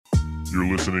You're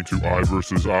listening to I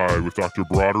vs. I with Dr.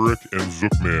 Broderick and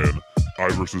Zookman. I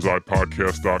vs. I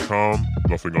podcast.com.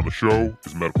 Nothing on the show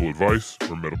is medical advice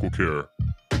or medical care.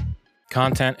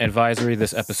 Content advisory.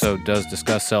 This episode does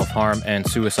discuss self-harm and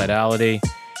suicidality.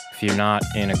 If you're not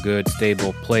in a good,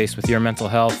 stable place with your mental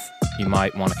health, you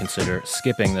might want to consider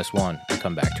skipping this one and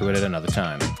come back to it at another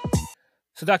time.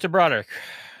 So, Dr. Broderick,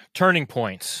 turning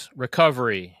points,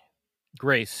 recovery,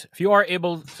 grace. If you are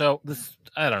able,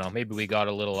 I don't know, maybe we got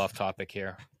a little off topic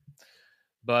here,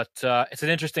 but it's an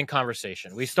interesting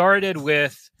conversation. We started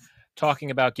with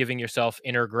talking about giving yourself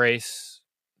inner grace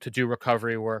to do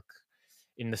recovery work.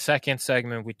 In the second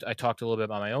segment, I talked a little bit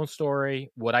about my own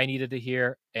story, what I needed to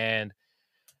hear, and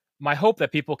my hope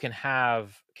that people can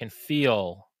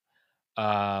feel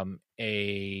a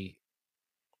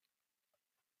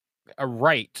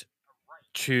right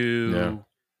to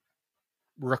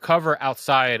recover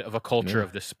outside of a culture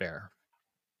of despair.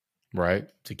 Right.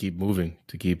 To keep moving,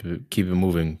 to keep it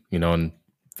moving, and I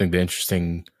think the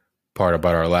interesting part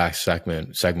about our last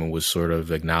segment was sort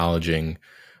of acknowledging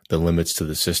the limits to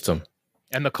the system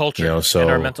and the culture, and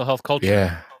our mental health culture.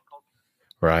 Yeah.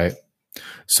 Right.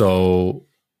 So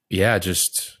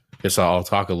I'll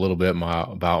talk a little bit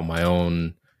about my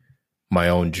own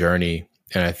journey.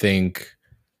 And I think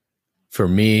for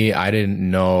me, I didn't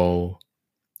know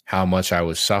how much I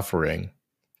was suffering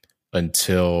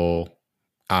until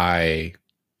I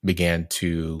began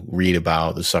to read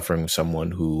about the suffering of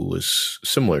someone who was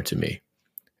similar to me.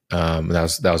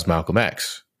 That was Malcolm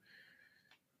X.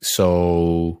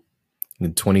 So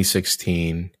in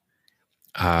 2016,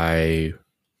 I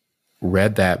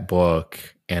read that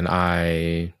book and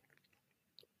I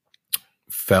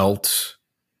felt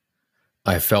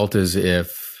as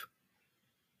if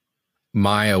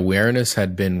my awareness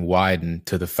had been widened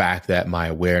to the fact that my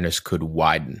awareness could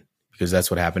widen, because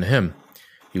that's what happened to him.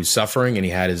 He was suffering and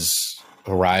he had his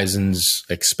horizons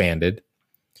expanded.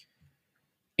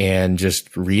 And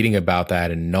just reading about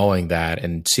that and knowing that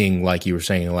and seeing, like you were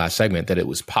saying in the last segment, that it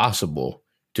was possible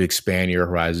to expand your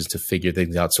horizons, to figure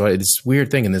things out. So it's this weird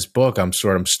thing in this book. I'm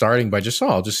starting by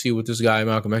I'll just see what this guy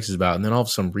Malcolm X is about. And then all of a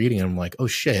sudden I'm reading and I'm like, oh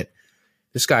shit,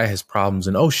 this guy has problems.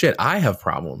 And oh shit, I have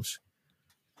problems.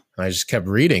 And I just kept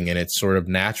reading, and it sort of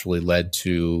naturally led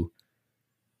to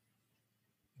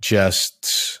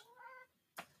just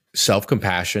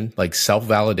self-compassion, like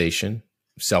self-validation,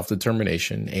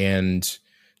 self-determination, and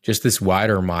just this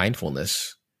wider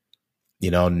mindfulness,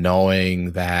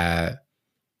 knowing that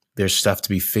there's stuff to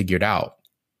be figured out.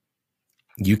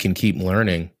 You can keep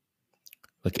learning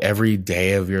like every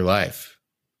day of your life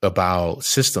about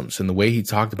systems, and the way he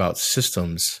talked about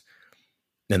systems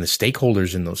and the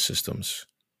stakeholders in those systems.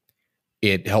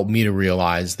 It helped me to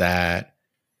realize that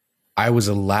I was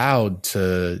allowed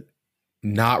to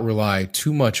not rely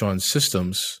too much on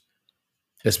systems,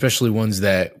 especially ones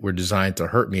that were designed to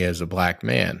hurt me as a Black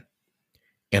man.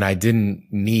 And I didn't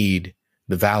need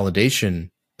the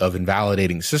validation of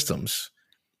invalidating systems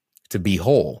to be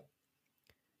whole.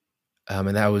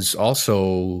 And that was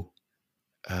also,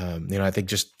 I think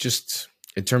just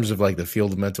in terms of like the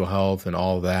field of mental health and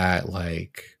all that,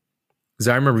 like, because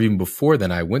I remember even before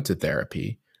then I went to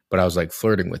therapy, but I was like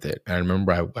flirting with it. And I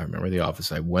remember the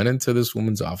office. I went into this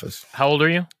woman's office. How old are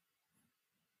you?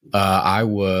 It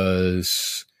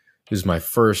was my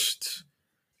first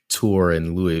tour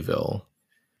in Louisville.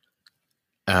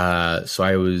 So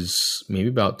I was maybe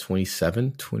about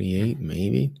 27, 28,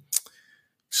 maybe.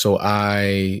 So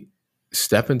I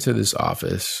step into this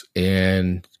office,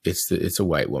 and it's a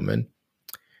white woman.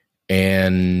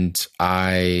 And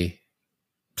I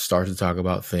start to talk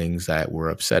about things that were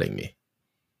upsetting me.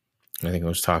 I think I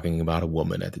was talking about a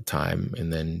woman at the time.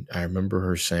 And then I remember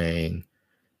her saying,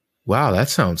 wow, that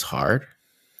sounds hard.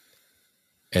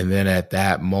 And then at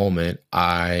that moment,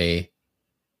 I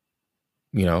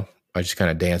just kind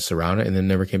of danced around it and then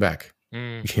never came back,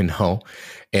 and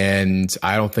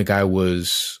I don't think I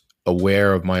was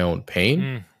aware of my own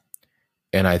pain.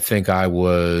 And I think I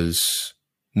was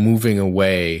moving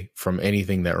away from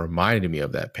anything that reminded me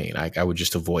of that pain. I would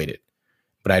just avoid it,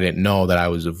 but I didn't know that I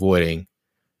was avoiding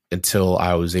until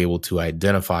I was able to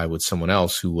identify with someone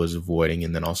else who was avoiding,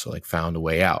 and then also like found a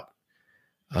way out.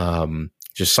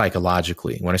 Just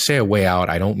psychologically. When I say a way out,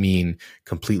 I don't mean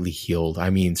completely healed. I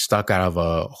mean stuck out of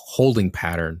a holding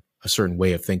pattern, a certain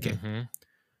way of thinking,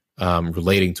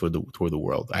 relating toward the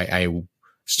world. I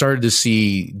started to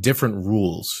see different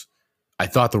rules. I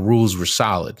thought the rules were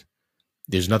solid.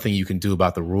 There's nothing you can do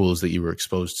about the rules that you were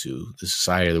exposed to, the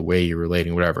society, the way you're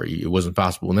relating, whatever. It wasn't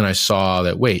possible. And then I saw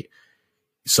that, wait,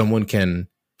 someone can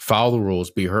follow the rules,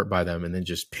 be hurt by them, and then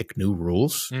just pick new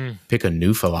rules, pick a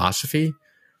new philosophy.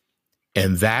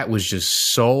 And that was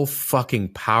just so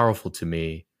fucking powerful to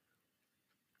me.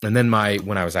 And then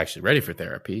when I was actually ready for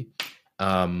therapy,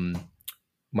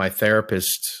 my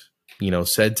therapist,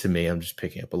 said to me, I'm just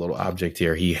picking up a little object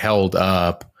here. He held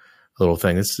up a little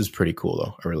thing. This is pretty cool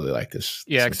though. I really like this.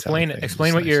 Yeah. This Explain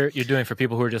what nice. you're doing for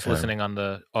people who are just listening on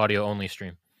the audio only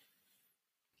stream.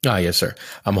 Ah, yes, sir.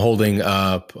 I'm holding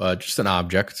up just an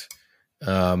object.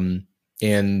 And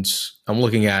I'm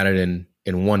looking at it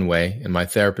in one way. And my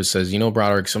therapist says,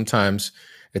 Broderick, sometimes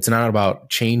it's not about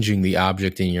changing the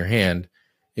object in your hand.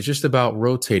 It's just about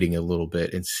rotating it a little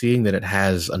bit and seeing that it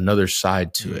has another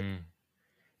side to it.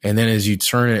 And then as you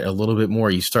turn it a little bit more,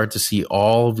 you start to see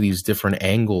all of these different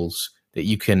angles that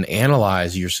you can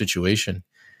analyze your situation.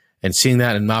 And seeing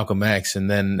that in Malcolm X, and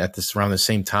then around the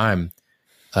same time,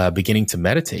 beginning to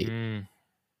meditate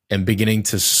and beginning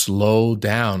to slow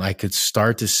down, I could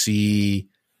start to see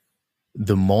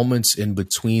the moments in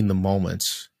between the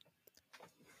moments.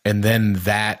 And then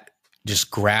that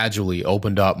just gradually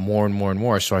opened up more and more and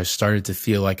more. So I started to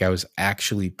feel like I was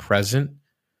actually present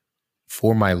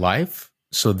for my life.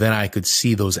 So then I could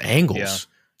see those angles. Yeah.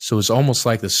 So it's almost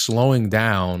like the slowing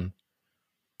down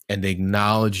and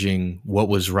acknowledging what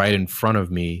was right in front of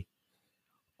me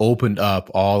opened up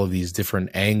all of these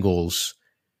different angles.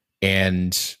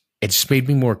 And it just made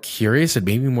me more curious. It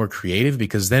made me more creative,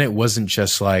 because then it wasn't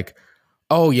just like,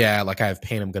 oh yeah, like I have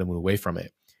pain, I'm going to move away from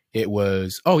it. It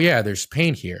was, oh yeah, there's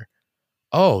pain here.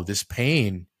 Oh, this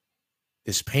pain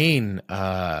is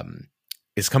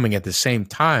coming at the same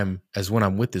time as when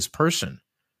I'm with this person.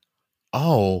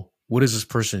 Oh, what is this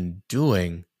person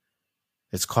doing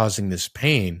that's causing this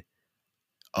pain?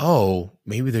 Oh,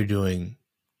 maybe they're doing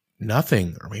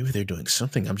nothing, or maybe they're doing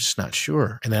something. I'm just not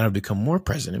sure. And then I would become more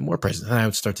present and more present. And I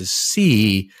would start to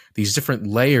see these different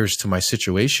layers to my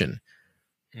situation,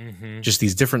 just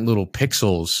these different little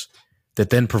pixels that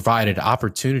then provided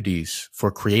opportunities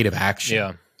for creative action.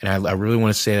 Yeah. And I really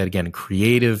want to say that again,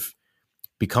 creative,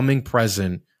 becoming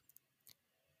present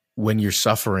when you're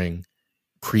suffering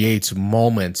creates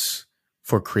moments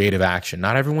for creative action.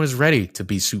 Not everyone is ready to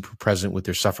be super present with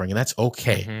their suffering, and that's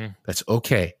okay. That's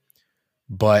okay.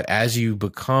 But as you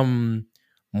become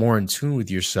more in tune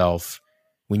with yourself,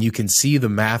 when you can see the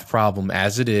math problem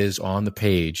as it is on the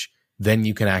page, then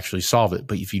you can actually solve it.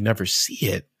 But if you never see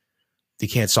it, you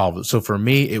can't solve it. So for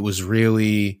me, it was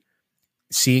really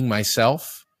seeing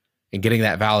myself and getting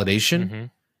that validation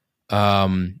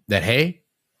that, hey,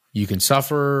 you can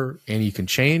suffer and you can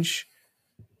change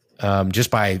just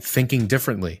by thinking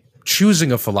differently,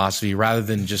 choosing a philosophy rather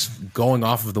than just going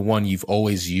off of the one you've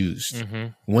always used.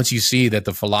 Once you see that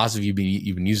the philosophy you've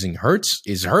been using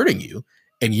is hurting you,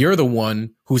 and you're the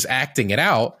one who's acting it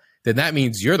out, then that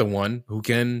means you're the one who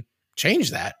can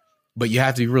change that. But you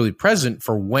have to be really present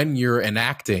for when you're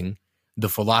enacting the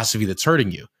philosophy that's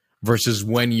hurting you versus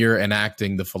when you're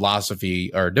enacting the philosophy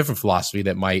or a different philosophy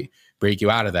that might break you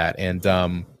out of that. And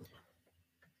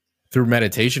through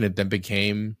meditation, it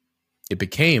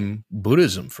became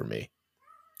Buddhism for me.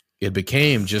 It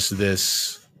became just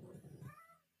this: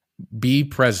 be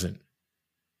present.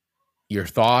 Your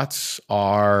thoughts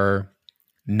are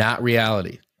not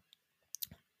reality.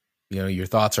 Your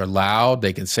thoughts are loud.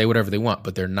 They can say whatever they want,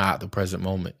 but they're not the present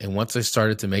moment. And once I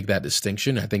started to make that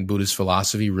distinction, I think Buddhist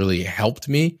philosophy really helped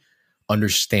me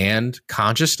understand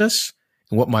consciousness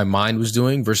and what my mind was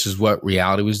doing versus what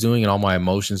reality was doing, and all my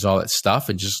emotions, all that stuff,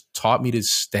 and just taught me to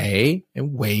stay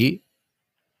and wait.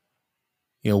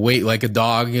 Wait like a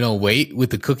dog, wait with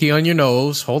the cookie on your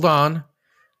nose. Hold on.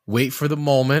 Wait for the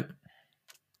moment.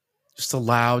 Just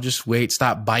allow, just wait.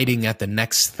 Stop biting at the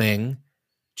next thing.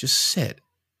 Just sit.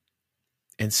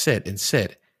 And sit and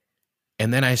sit.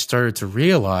 And then I started to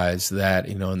realize that,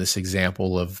 in this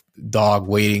example of dog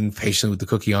waiting patiently with the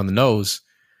cookie on the nose,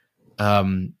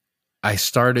 I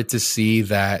started to see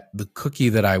that the cookie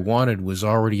that I wanted was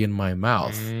already in my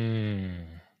mouth. And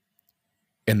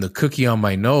the cookie on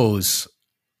my nose,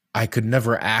 I could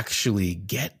never actually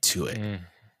get to it.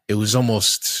 It was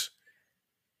almost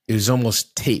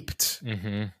taped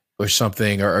or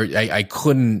something, or I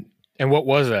couldn't. And what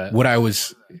was that? What I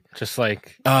was just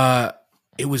like,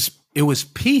 it was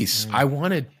peace. I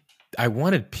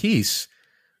wanted peace,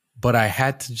 but I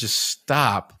had to just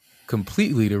stop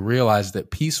completely to realize that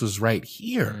peace was right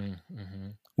here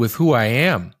with who I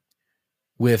am,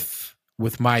 with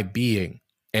my being.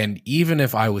 And even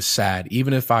if I was sad,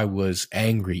 even if I was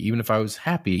angry, even if I was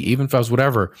happy, even if I was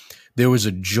whatever, there was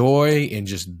a joy in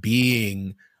just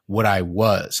being what I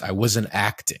was. I wasn't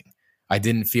acting. I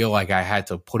didn't feel like I had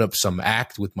to put up some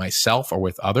act with myself or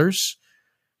with others.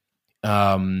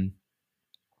 I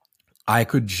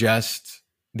could just,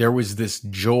 there was this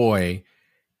joy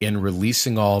in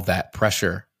releasing all of that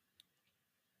pressure.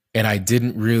 And I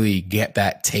didn't really get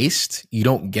that taste. You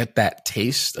don't get that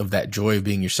taste of that joy of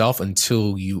being yourself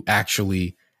until you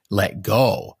actually let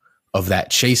go of that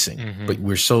chasing. Mm-hmm. But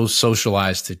we're so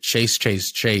socialized to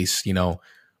chase, you know,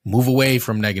 move away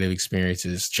from negative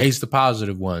experiences, chase the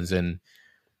positive ones. And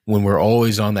when we're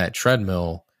always on that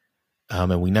treadmill,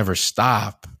 and we never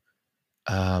stop,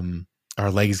 our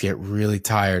legs get really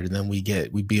tired, and then we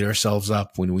beat ourselves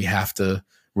up when we have to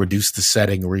reduce the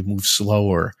setting or we move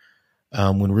slower.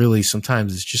 When really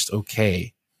sometimes it's just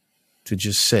okay to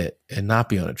just sit and not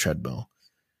be on a treadmill.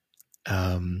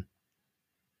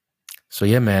 So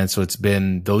yeah, man. So it's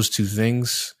been those two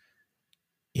things,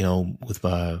 you know, with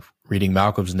reading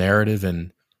Malcolm's narrative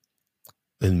and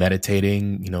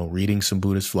meditating, you know, reading some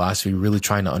Buddhist philosophy, really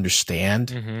trying to understand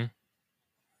Mm-hmm.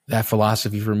 that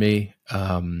philosophy for me,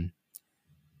 and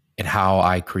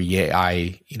how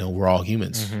you know, we're all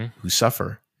humans Mm-hmm. who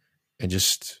suffer, and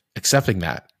just accepting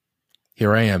that.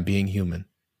 Here I am being human.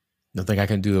 Nothing I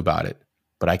can do about it,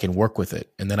 but I can work with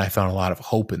it. And then I found a lot of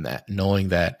hope in that, knowing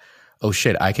that, oh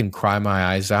shit, I can cry my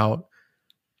eyes out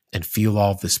and feel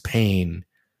all this pain,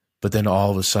 but then all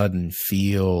of a sudden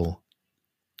feel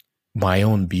my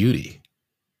own beauty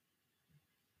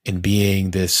in being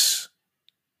this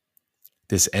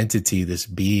entity, this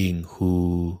being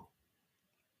who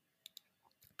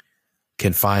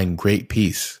can find great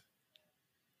peace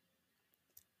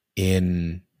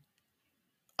in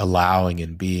allowing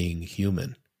and being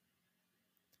human.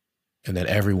 And that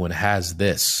everyone has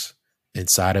this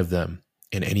inside of them,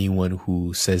 and anyone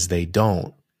who says they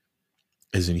don't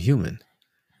is inhuman.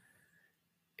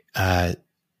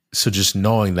 So just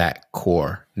knowing that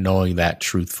core, knowing that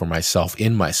truth for myself,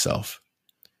 in myself,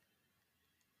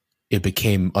 it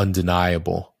became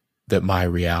undeniable that my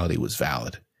reality was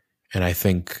valid. And I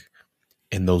think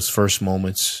in those first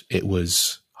moments, it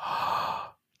was,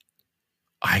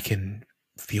 I can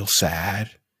feel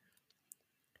sad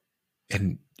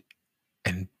and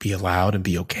be allowed and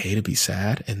be okay to be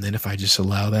sad. And then if I just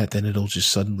allow that, then it'll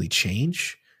just suddenly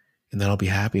change, and then I'll be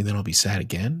happy, and then I'll be sad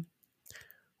again.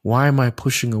 Why am I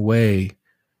pushing away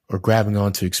or grabbing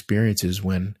onto experiences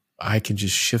when I can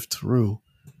just shift through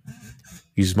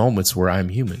these moments where I'm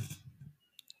human?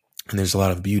 And there's a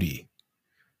lot of beauty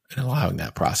in allowing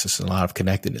that process, and a lot of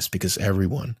connectedness, because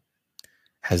everyone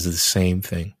has the same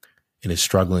thing and is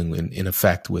struggling in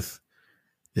effect with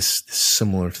this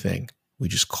similar thing. We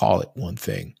just call it one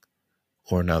thing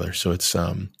or another. So it's,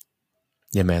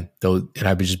 yeah, man, and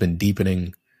I've just been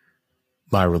deepening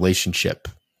my relationship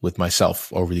with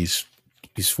myself over these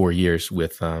 4 years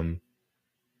with,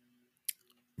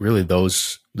 really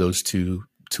those two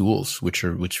tools, which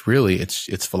really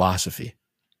it's philosophy.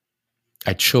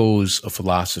 I chose a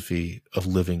philosophy of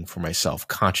living for myself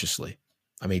consciously.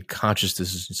 I made conscious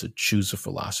decisions to choose a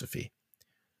philosophy.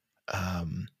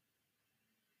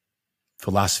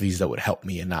 Philosophies that would help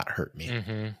me and not hurt me.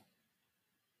 Mm-hmm.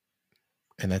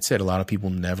 And that's it. A lot of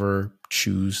people never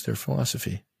choose their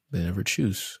philosophy. They never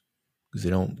choose because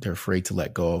they're afraid to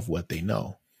let go of what they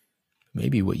know.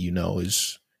 Maybe what you know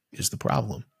is the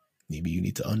problem. Maybe you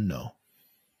need to unknow.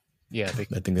 Yeah, I think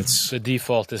that's the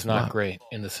default is not great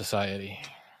in the society.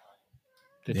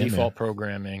 The default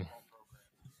programming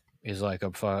is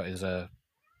the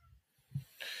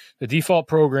default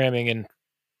programming in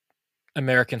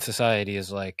American society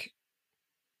is like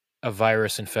a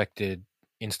virus infected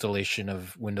installation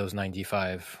of Windows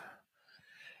 95.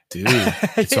 Dude,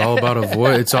 it's all about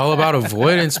it's all about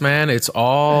avoidance, man. It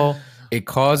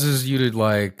causes you to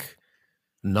like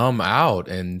numb out.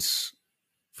 And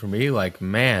for me, like,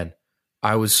 man,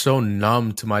 I was so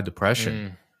numb to my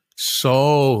depression.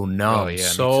 So numb. Oh,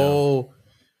 yeah,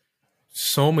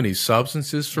 so many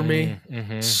substances for me.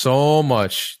 Mm-hmm. So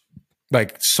much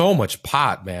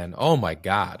pot, man. Oh my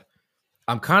God.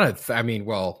 I'm kind of,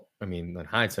 in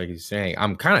hindsight, he's saying,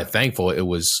 I'm kind of thankful it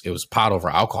was pot over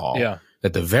alcohol. Yeah.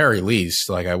 At the very least,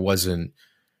 like I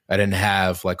didn't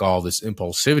have like all this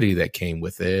impulsivity that came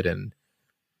with it, and,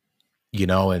 you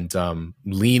know, and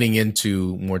leaning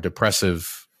into more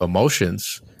depressive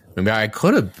emotions. I mean, I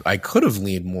could have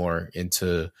leaned more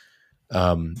into,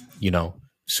 you know,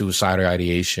 suicidal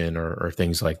ideation or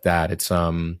things like that. It's,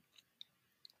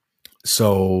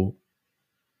 so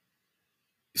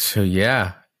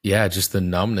yeah, just the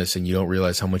numbness, and you don't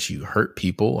realize how much you hurt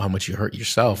people, how much you hurt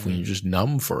yourself when you're just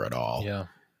numb for it all. Yeah.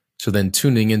 So then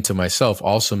tuning into myself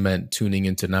also meant tuning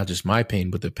into not just my pain,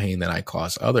 but the pain that I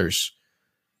cause others,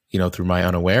 you know, through my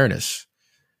unawareness,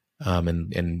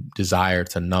 and desire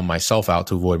to numb myself out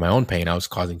to avoid my own pain. I was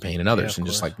causing pain in others, and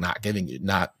just like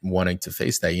not wanting to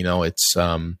face that, you know. It's,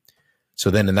 so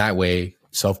then in that way,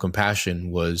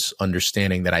 self-compassion was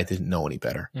understanding that I didn't know any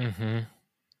better. Mm-hmm.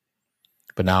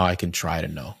 But now I can try to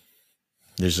know.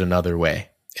 There's another way.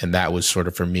 And that was sort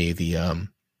of for me the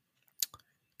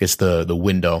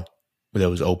window that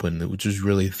was open, which was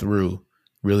really through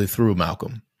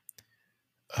Malcolm.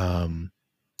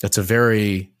 That's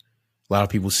a lot of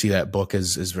people see that book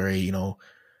as very,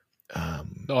 The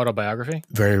autobiography?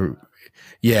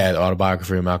 the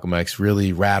autobiography of Malcolm X,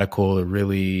 really radical,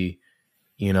 really,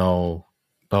 blah,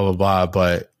 blah, blah.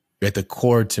 But at the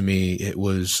core to me, it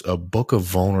was a book of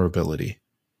vulnerability,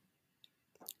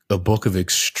 a book of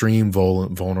extreme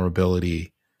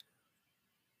vulnerability.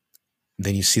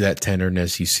 Then you see that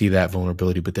tenderness, you see that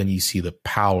vulnerability, but then you see the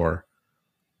power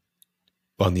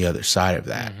on the other side of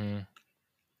that. Mm-hmm.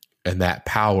 And that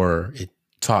power, it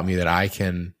taught me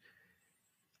that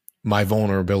my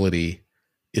vulnerability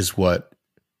is what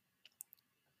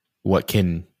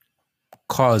can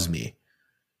cause me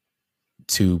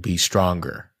to be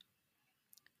stronger.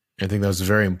 I think that was a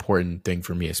very important thing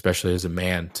for me, especially as a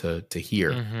man to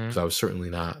hear. Mm-hmm. So I was certainly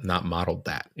not modeled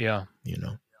that. Yeah.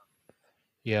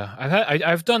 Yeah.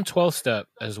 I've done 12-step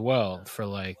as well for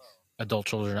like adult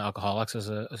children and alcoholics as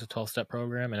a 12-step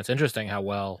program. And it's interesting how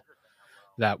well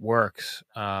that works.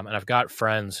 And I've got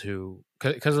friends who,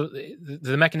 because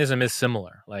the mechanism is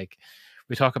similar. Like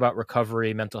we talk about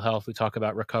recovery, mental health, we talk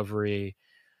about recovery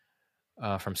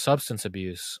from substance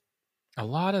abuse. A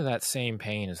lot of that same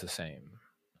pain is the same.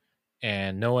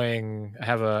 And I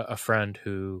have a friend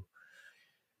who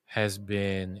has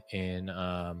been in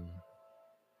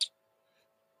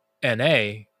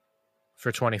NA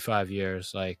for 25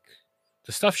 years. Like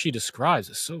the stuff she describes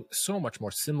is so much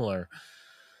more similar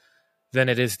than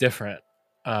it is different.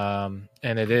 And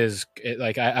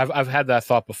I've had that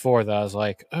thought before that I was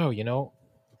like, oh,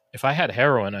 if I had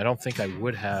heroin, I don't think I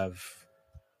would have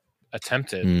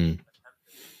attempted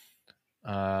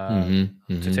to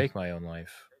take my own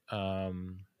life.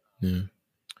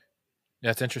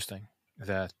 That's interesting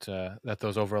that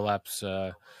those overlaps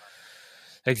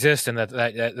exist, and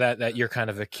that you're kind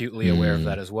of acutely aware of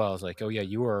that as well. It's like, oh yeah,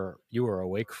 you were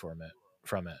awake from it,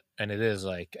 and it is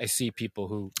like I see people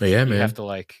who have to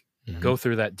like go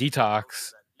through that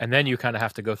detox, and then you kind of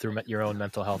have to go through your own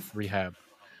mental health rehab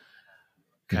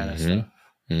kind of stuff.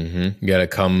 You got to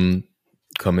come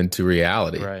into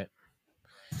reality, right?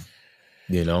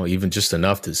 Even just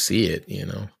enough to see it.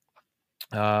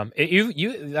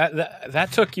 That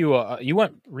took you. You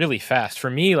went really fast. For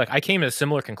me, like I came to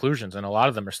similar conclusions, and a lot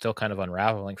of them are still kind of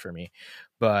unraveling for me.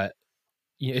 But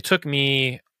it took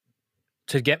me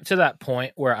to get to that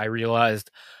point where I realized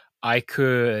I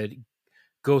could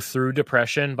go through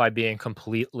depression by being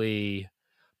completely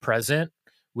present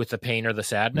with the pain or the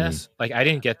sadness. Like I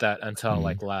didn't get that until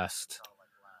like last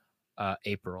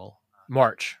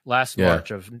March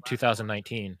of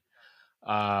 2019.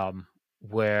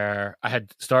 Where I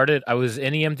had started, I was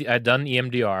in I'd done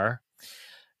EMDR,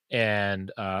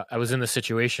 and I was in the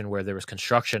situation where there was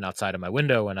construction outside of my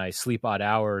window, and I sleep odd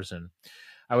hours, and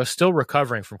I was still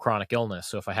recovering from chronic illness.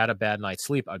 So if I had a bad night's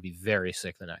sleep, I'd be very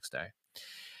sick the next day.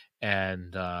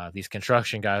 And these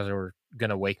construction guys were going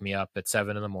to wake me up at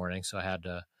 7 a.m. So I had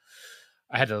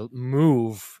to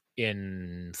move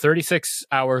in 36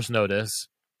 hours notice.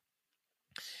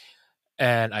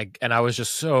 And I was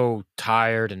just so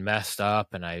tired and messed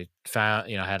up, and I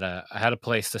found, I had a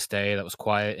place to stay that was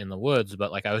quiet in the woods,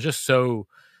 but like I was just so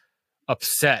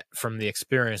upset from the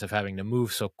experience of having to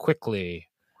move so quickly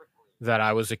that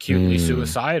I was acutely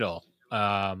suicidal.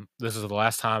 This is the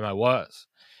last time I was,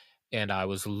 and I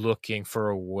was looking for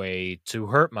a way to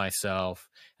hurt myself,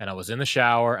 and I was in the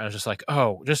shower, and I was just like,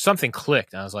 oh, just something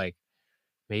clicked, and I was like,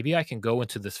 maybe I can go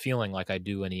into this feeling like I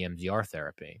do in EMDR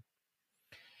therapy.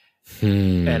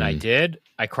 And I did.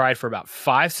 I cried for about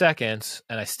 5 seconds,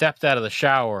 and I stepped out of the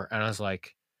shower, and I was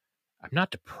like, I'm not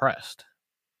depressed.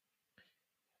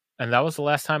 And that was the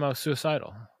last time I was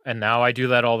suicidal. And now I do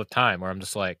that all the time, where I'm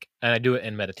just like, and I do it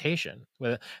in meditation.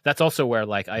 That's also where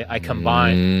like I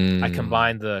combine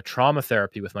the trauma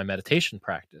therapy with my meditation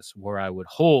practice, where I would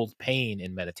hold pain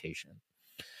in meditation,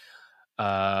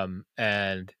 and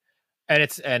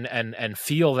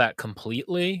feel that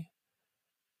completely,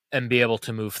 and be able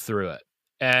to move through it.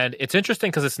 And it's interesting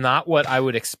because it's not what I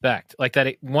would expect. Like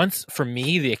that, for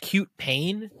me, the acute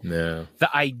pain, the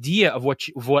idea of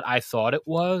what I thought it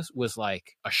was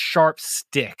like a sharp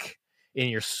stick in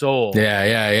your soul.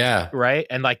 Yeah. Right?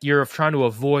 And like you're trying to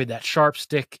avoid that sharp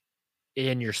stick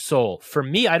in your soul. For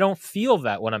me, I don't feel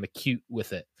that when I'm acute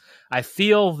with it. I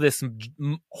feel this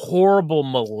horrible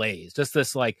malaise, just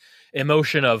this like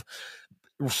emotion of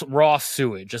raw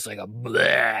sewage, just like a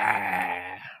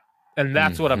bleh. And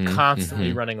that's what I'm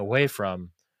constantly running away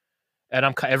from. And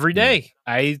I'm every day,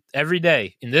 every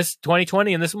day in this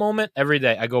 2020, in this moment, every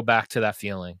day I go back to that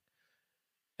feeling.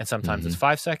 And sometimes it's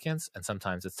 5 seconds, and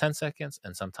sometimes it's 10 seconds,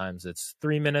 and sometimes it's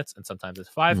 3 minutes, and sometimes it's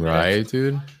 5 minutes. Right,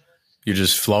 dude. You're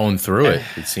just flowing through it.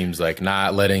 It seems like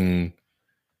not letting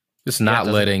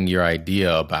your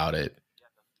idea about it,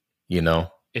 you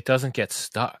know? It doesn't get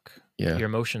stuck. Yeah. My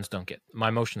emotions don't get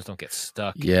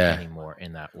stuck anymore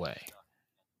in that way.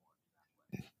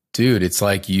 Dude, it's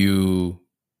like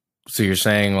so you're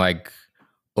saying like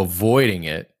avoiding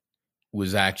it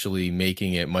was actually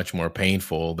making it much more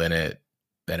painful than it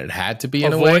had to be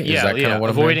in a way? Is that kind of what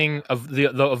avoiding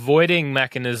the avoiding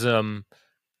mechanism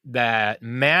that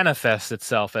manifests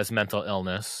itself as mental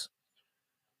illness,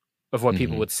 of what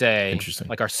people would say,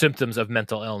 like our symptoms of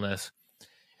mental illness.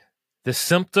 A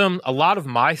lot of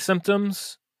my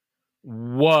symptoms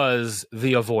was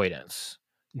the avoidance.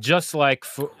 Just like,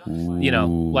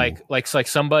 like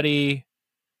somebody,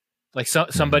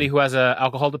 somebody who has a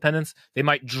alcohol dependence, they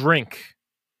might drink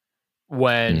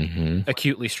when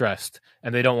acutely stressed,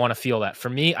 and they don't want to feel that. For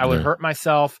me, I would hurt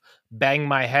myself, bang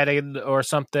my head or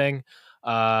something.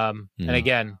 And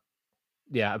again,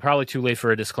 probably too late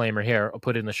for a disclaimer here. I'll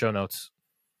put it in the show notes.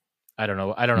 I don't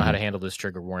know how to handle this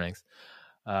trigger warnings.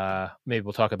 Maybe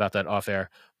we'll talk about that off air.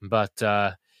 But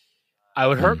I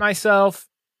would hurt myself,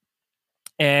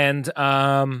 and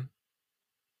that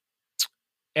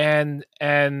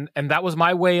was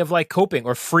my way of like coping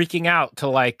or freaking out to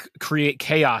like create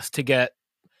chaos to get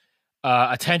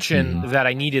attention that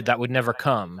I needed that would never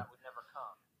come.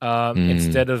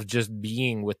 Instead of just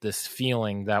being with this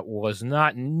feeling that was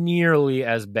not nearly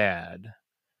as bad.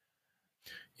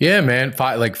 Yeah, man.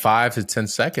 5 to 10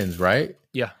 seconds, right?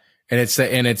 Yeah. And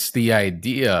it's the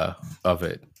idea of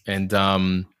it. And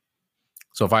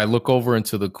so if I look over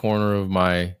into the corner of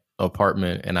my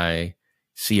apartment and I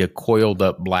see a coiled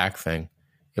up black thing,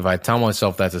 if I tell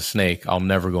myself that's a snake, I'll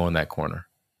never go in that corner.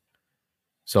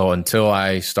 So until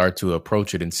I start to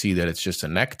approach it and see that it's just a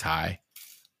necktie,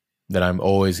 then I'm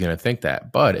always going to think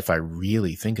that. But if I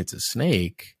really think it's a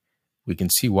snake, we can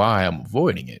see why I'm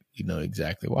avoiding it. You know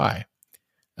exactly why.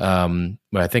 But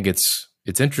I think it's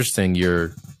interesting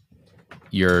your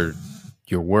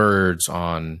words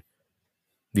on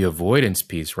the avoidance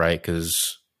piece, right?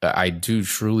 Because I do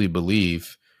truly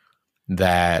believe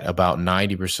that about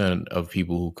 90% of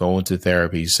people who go into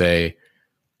therapy say,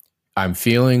 I'm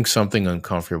feeling something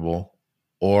uncomfortable,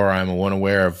 or I'm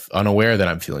unaware that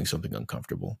I'm feeling something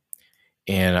uncomfortable.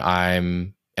 And I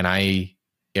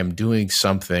am doing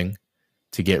something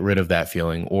to get rid of that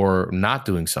feeling, or not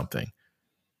doing something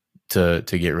to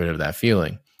get rid of that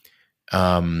feeling.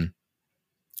 And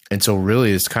so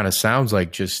really this kind of sounds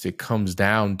like just it comes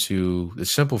down to the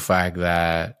simple fact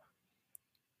that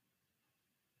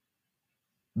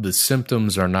the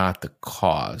symptoms are not the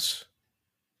cause.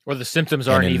 Or the symptoms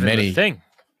aren't even the thing.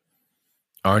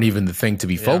 Aren't even the thing to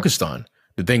be focused on.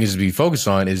 The thing is to be focused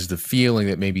on is the feeling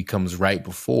that maybe comes right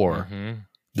before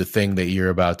the thing that you're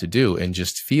about to do, and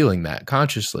just feeling that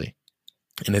consciously.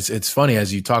 And it's funny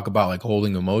as you talk about like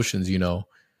holding emotions, you know,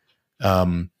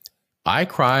 I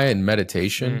cry in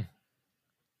meditation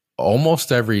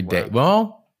almost every day. Wow.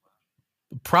 Well,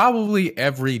 probably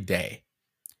every day,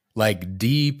 like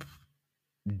deep.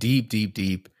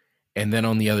 And then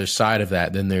on the other side of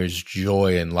that, then there's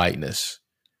joy and lightness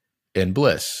and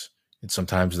bliss. And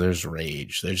sometimes there's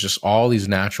rage. There's just all these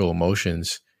natural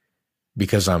emotions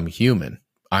because I'm human.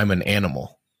 I'm an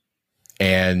animal.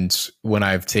 And when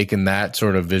I've taken that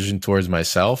sort of vision towards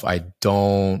myself, I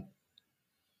don't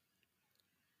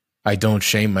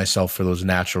shame myself for those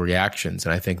natural reactions.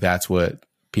 And I think that's what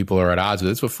people are at odds with.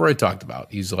 That's what Freud talked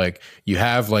about. He's like, you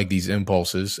have like these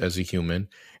impulses as a human,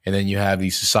 and then you have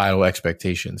these societal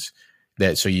expectations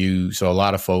that so a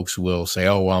lot of folks will say,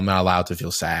 oh, well, I'm not allowed to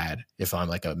feel sad if I'm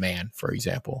like a man, for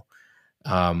example.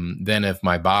 Then if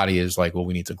my body is like, well,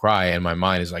 we need to cry, and my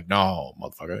mind is like, no,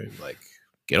 motherfucker, like,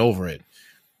 get over it.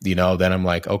 You know, then I'm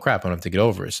like, oh crap, I don't have to get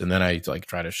over this. And then I like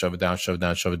try to shove it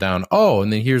down. Oh,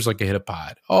 and then here's like a hit a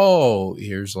pod. Oh,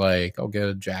 here's like, I'll get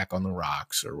a Jack on the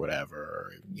Rocks or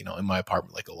whatever, you know, in my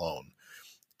apartment, like alone.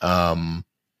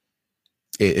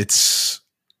 It's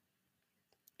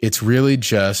really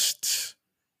just,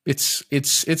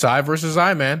 it's I versus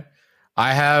I, man.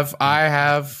 I have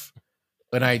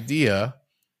an idea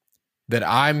that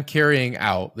I'm carrying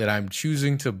out, that I'm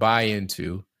choosing to buy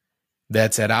into,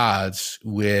 that's at odds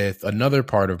with another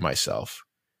part of myself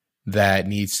that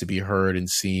needs to be heard and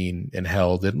seen and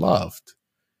held and loved.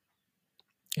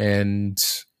 And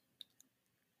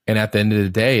at the end of the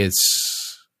day,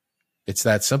 it's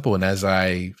that simple. And as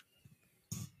I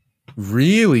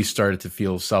really started to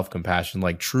feel self-compassion,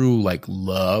 like true, like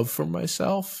love for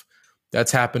myself,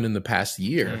 that's happened in the past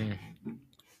year.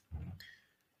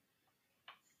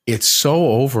 It's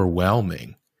so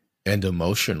overwhelming and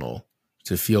emotional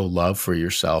to feel love for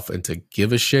yourself and to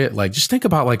give a shit. Like, just think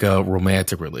about like a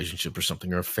romantic relationship or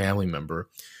something, or a family member.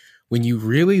 When you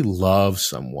really love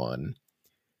someone,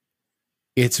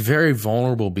 it's very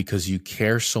vulnerable because you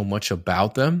care so much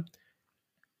about them.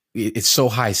 It's so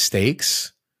high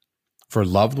stakes for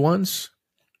loved ones.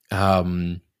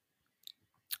 To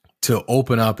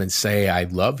open up and say, I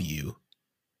love you,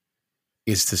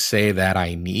 is to say that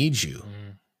I need you.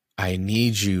 I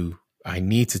need you. I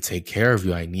need to take care of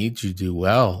you. I need you to do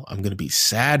well. I'm going to be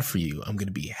sad for you. I'm going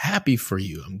to be happy for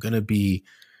you. I'm going to be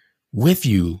with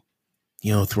you,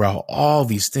 throughout all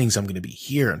these things. I'm going to be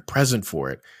here and present for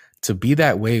it. To be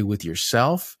that way with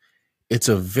yourself, it's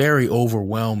a very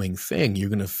overwhelming thing. You're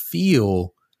going to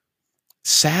feel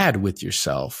sad with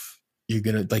yourself. You're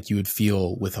going to, like you would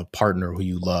feel with a partner who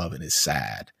you love and is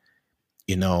sad,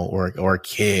 or a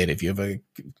kid. If you have a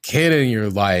kid in your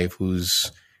life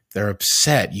they're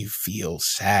upset, you feel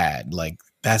sad. Like,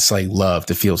 that's like love.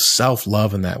 To feel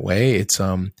self-love in that way, it's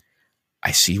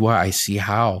I see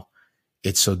how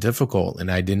it's so difficult.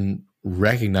 And I didn't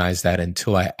recognize that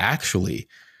until I actually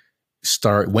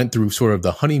went through sort of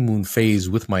the honeymoon phase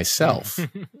with myself.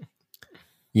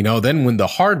 Then when the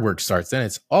hard work starts, then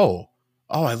it's, oh,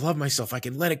 I love myself. I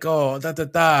can let it go. And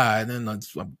then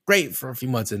I'm great for a few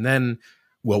months. And then,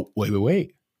 well,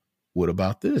 wait. What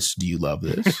about this? Do you love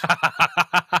this?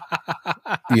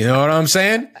 You know what I'm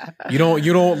saying? You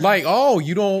don't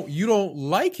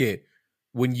like it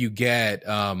when you get,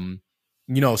 some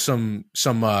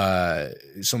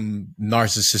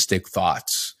narcissistic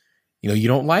thoughts. You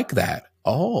don't like that.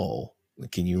 Oh,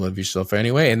 can you love yourself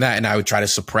anyway? And I would try to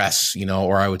suppress,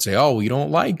 or I would say, oh, you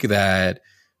don't like that.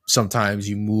 Sometimes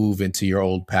you move into your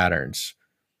old patterns,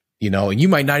 and you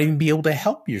might not even be able to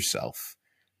help yourself.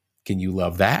 Can you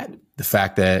love that? The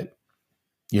fact that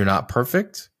you're not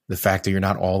perfect, the fact that you're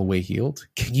not all the way healed.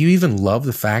 Can you even love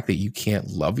the fact that you can't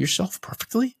love yourself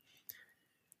perfectly?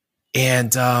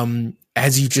 And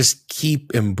as you just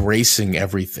keep embracing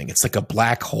everything, it's like a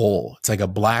black hole. It's like a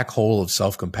black hole of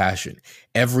self-compassion.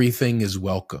 Everything is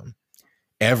welcome.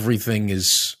 Everything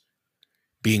is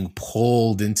being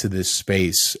pulled into this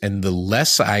space. And the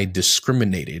less I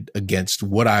discriminated against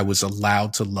what I was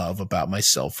allowed to love about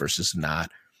myself versus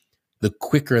not, the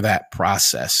quicker that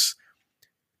process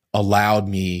allowed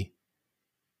me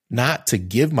not to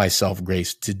give myself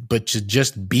grace, but to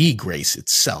just be grace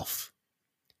itself.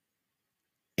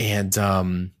 And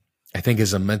I think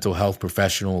as a mental health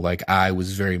professional, like, I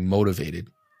was very motivated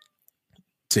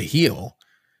to heal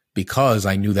because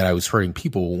I knew that I was hurting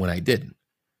people when I didn't,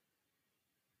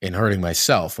 and hurting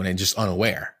myself when I'm just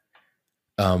unaware.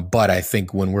 But I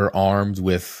think when we're armed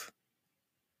with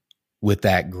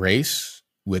that grace,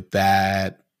 with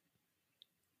that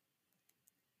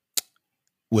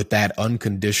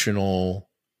unconditional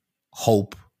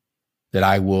hope that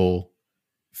I will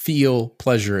feel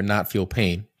pleasure and not feel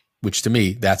pain, which to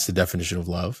me, that's the definition of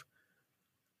love.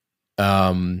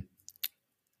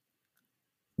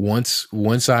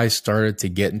 Once I started to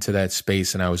get into that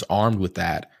space and I was armed with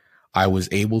that, I was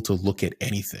able to look at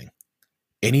anything,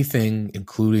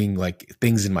 including like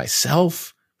things in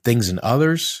myself, things in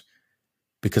others,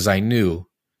 because I knew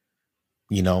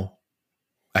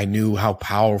how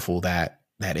powerful that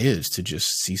is, to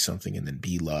just see something and then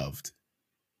be loved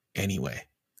anyway.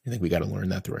 I think we got to learn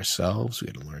that through ourselves. We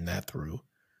got to learn that through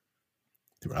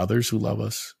others who love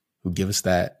us, who give us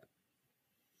that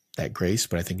grace.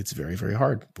 But I think it's very, very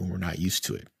hard when we're not used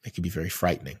to it. It can be very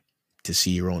frightening to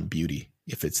see your own beauty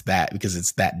because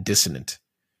it's that dissonant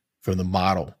from the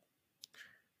model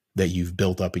that you've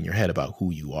built up in your head about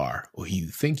who you are, or who you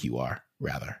think you are,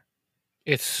 rather.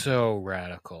 It's so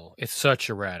radical. It's such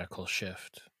a radical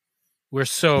shift. We're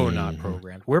so not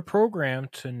programmed. We're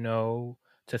programmed to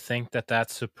think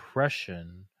that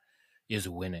suppression is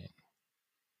winning.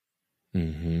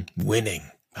 Winning.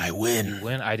 I win.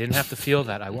 I didn't have to feel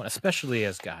that. I won, especially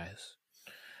as guys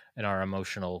in our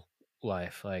emotional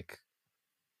life. Like,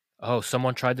 oh,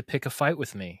 someone tried to pick a fight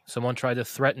with me. Someone tried to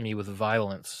threaten me with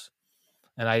violence,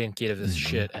 and I didn't give this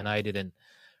shit. And I didn't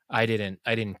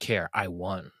care. I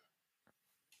won.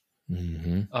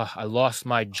 I lost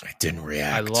my. I didn't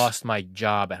react. I lost my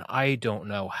job, and I don't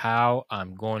know how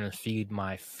I'm going to feed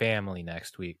my family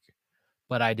next week.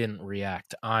 But I didn't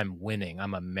react. I'm winning.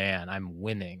 I'm a man. I'm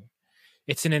winning.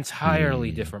 It's an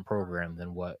entirely different program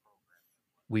than what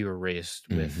we were raised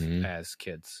with as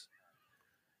kids.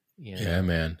 You know? Yeah,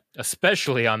 man.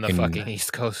 Especially on the fucking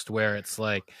East Coast, where it's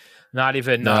like it's not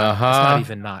even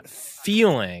not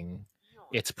feeling,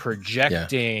 it's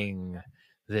projecting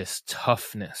this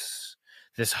toughness,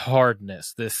 this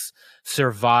hardness, this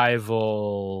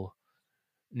survivalness,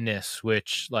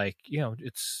 which, like, you know,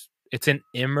 it's an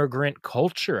immigrant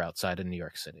culture outside of New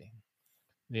York City.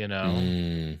 You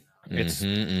know, it's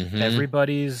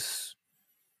everybody's,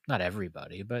 not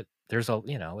everybody, but there's a,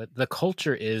 you know, the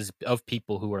culture is of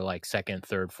people who are like second,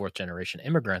 third, fourth generation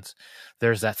immigrants.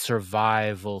 There's that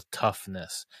survival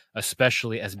toughness,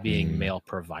 especially as being male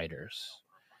providers,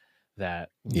 that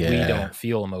we don't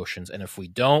feel emotions. And if we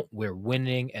don't, we're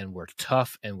winning and we're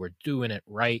tough and we're doing it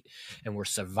right and we're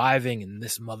surviving in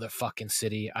this motherfucking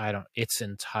city. It's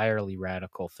entirely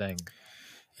radical thing.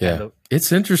 Yeah.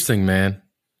 It's interesting, man.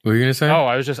 What were you going to say? Oh,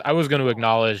 I was going to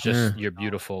acknowledge just your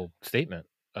beautiful statement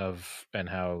of, and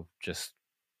how just,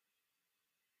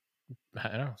 I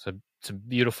don't know, it's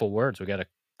beautiful words. We got to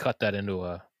cut that into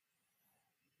a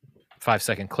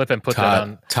 5-second clip and put that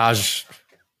on. Taj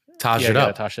it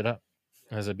up. Tosh it up.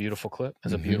 As a beautiful clip.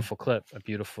 As a beautiful clip. A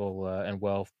beautiful and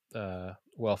well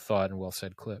thought and well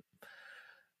said clip.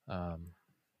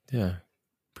 Yeah.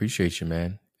 Appreciate you,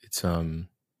 man. It's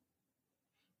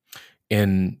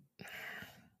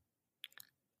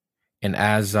and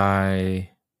as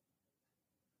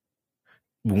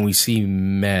when we see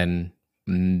men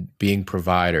being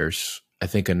providers, I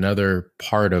think another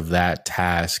part of that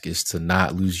task is to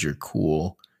not lose your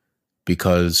cool,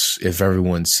 because if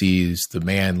everyone sees the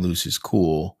man lose his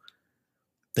cool,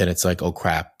 then it's like, oh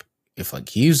crap, if like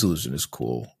he's losing his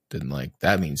cool, then like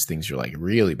that means things are like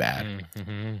really bad,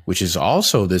 which is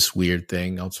also this weird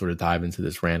thing. I'll sort of dive into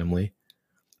this randomly.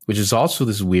 Which is also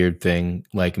this weird thing,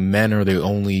 like men are the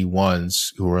only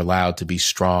ones who are allowed to be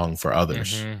strong for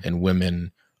others, and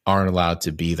women aren't allowed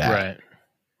to be that.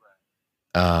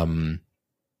 Right.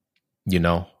 You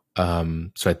know,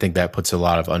 so I think that puts a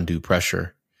lot of undue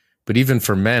pressure. But even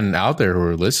for men out there who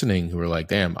are listening, who are like,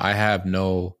 damn, I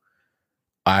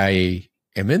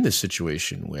am in this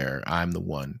situation where I'm the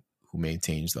one who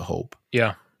maintains the hope.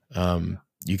 Yeah.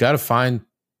 You got to find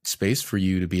space for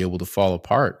you to be able to fall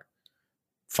apart.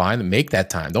 Make that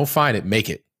time. Don't find it, make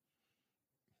it.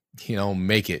 You know,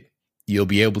 make it. You'll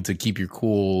be able to keep your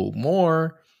cool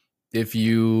more if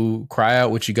you cry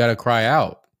out what you got to cry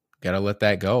out. You got to let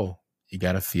that go. You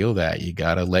got to feel that. You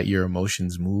got to let your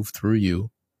emotions move through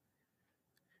you.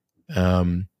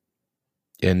 And,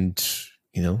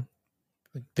 you know,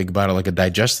 think about it like a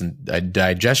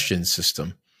digestion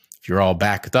system. If you're all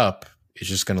backed up, it's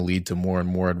just going to lead to more and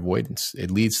more avoidance.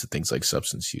 It leads to things like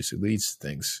substance use. It leads to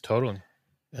things. Totally.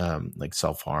 Like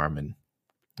self-harm and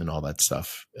all that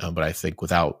stuff. But I think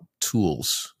without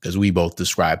tools, because we both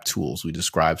describe tools, we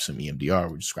describe some EMDR,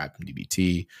 we describe some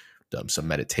DBT, some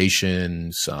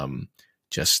meditation, some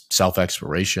just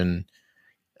self-exploration.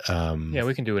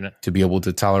 We can do it to be able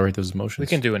to tolerate those emotions. We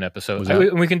can do an episode.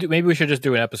 Maybe we should just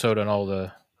do an episode on all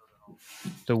the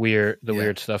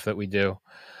weird stuff that we do.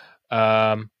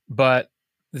 But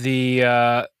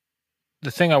the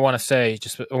thing I want to say,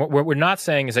 just what we're not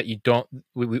saying is that you don't.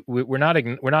 We're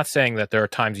not saying that there are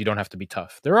times you don't have to be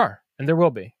tough. There are, and there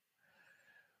will be.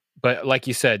 But like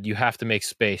you said, you have to make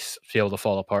space to be able to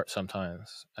fall apart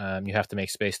sometimes. You have to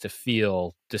make space to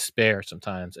feel despair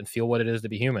sometimes and feel what it is to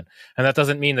be human. And that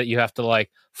doesn't mean that you have to like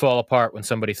fall apart when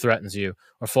somebody threatens you,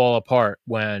 or fall apart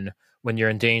when you're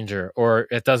in danger, or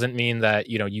it doesn't mean that,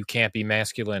 you know, you can't be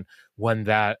masculine when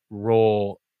that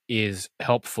role is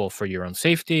helpful for your own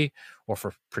safety or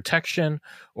for protection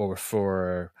or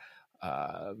for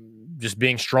just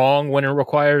being strong when it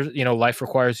requires, you know, life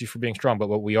requires you for being strong. But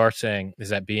what we are saying is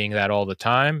that being that all the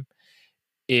time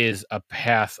is a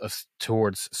path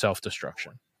towards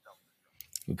self-destruction.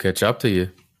 We'll catch up to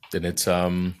you. Then it's,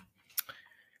 and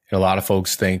a lot of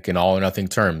folks think in all or nothing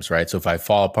terms, right? So if I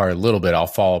fall apart a little bit, I'll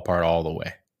fall apart all the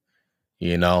way.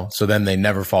 You know, so then they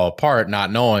never fall apart,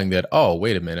 not knowing that, oh,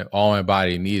 wait a minute, all my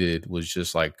body needed was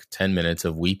just like 10 minutes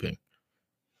of weeping.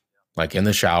 Like in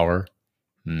the shower,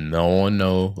 no one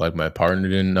know, like my partner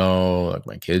didn't know, like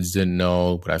my kids didn't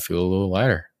know, but I feel a little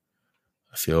lighter.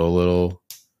 I feel a little,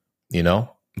 you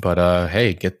know, but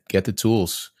hey, get the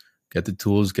tools, get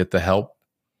the help,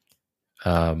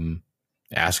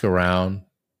 ask around,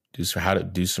 do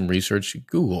some research,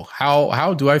 Google,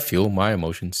 how do I feel my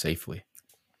emotions safely?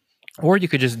 Or you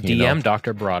could just DM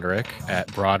Dr. Broderick at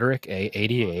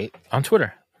BroderickA88 on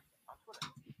Twitter.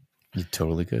 You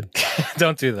totally could.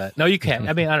 Don't do that. No, you can't.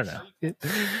 I mean, I don't know.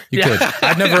 You could.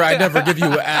 I'd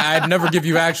never give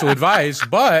you actual advice,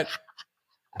 but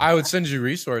I would send you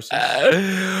resources.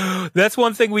 That's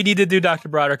one thing we need to do, Dr.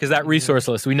 Broderick, is that resource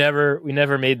list. We never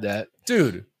made that.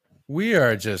 Dude, we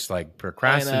are just like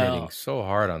procrastinating so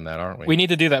hard on that, aren't we? We need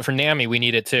to do that for NAMI. We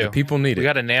need it too. The people need it. We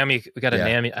got a NAMI.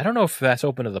 NAMI. I don't know if that's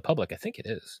open to the public. I think it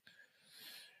is.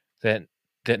 That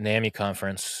NAMI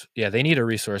conference. Yeah, they need a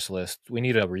resource list. We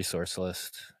need a resource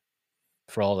list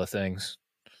for all the things.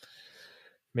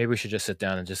 Maybe we should just sit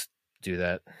down and just do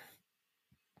that.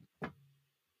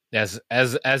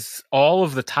 As all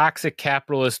of the toxic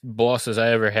capitalist bosses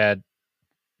I ever had,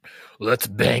 let's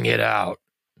bang it out.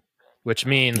 Which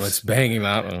means let's bang it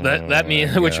out.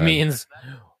 Which means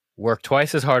work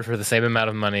twice as hard for the same amount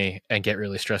of money and get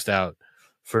really stressed out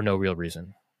for no real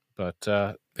reason. But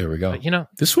there we go. But,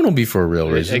 this one will be for a real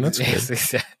reason. That's good.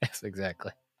 Yes,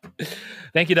 exactly.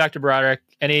 Thank you, Dr. Broderick.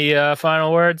 Any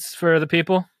final words for the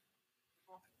people?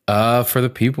 For the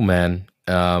people, man.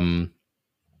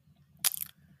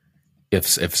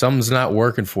 If something's not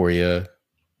working for you,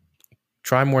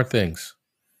 try more things.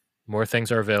 More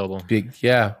things are available.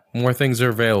 More things are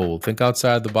available. Think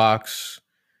outside the box.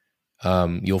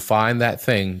 You'll find that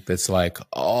thing that's like,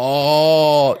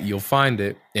 you'll find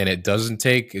it, and it doesn't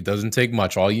take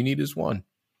much. All you need is one.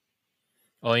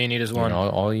 All you need is one.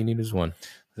 All you need is one.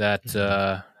 I'm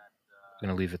going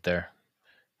to leave it there.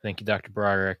 Thank you, Dr.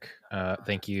 Broderick.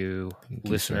 Thank you,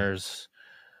 listeners.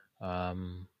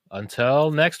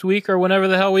 Until next week or whenever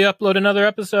the hell we upload another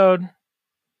episode.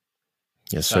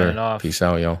 Yes, sir. Peace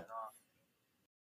out, y'all.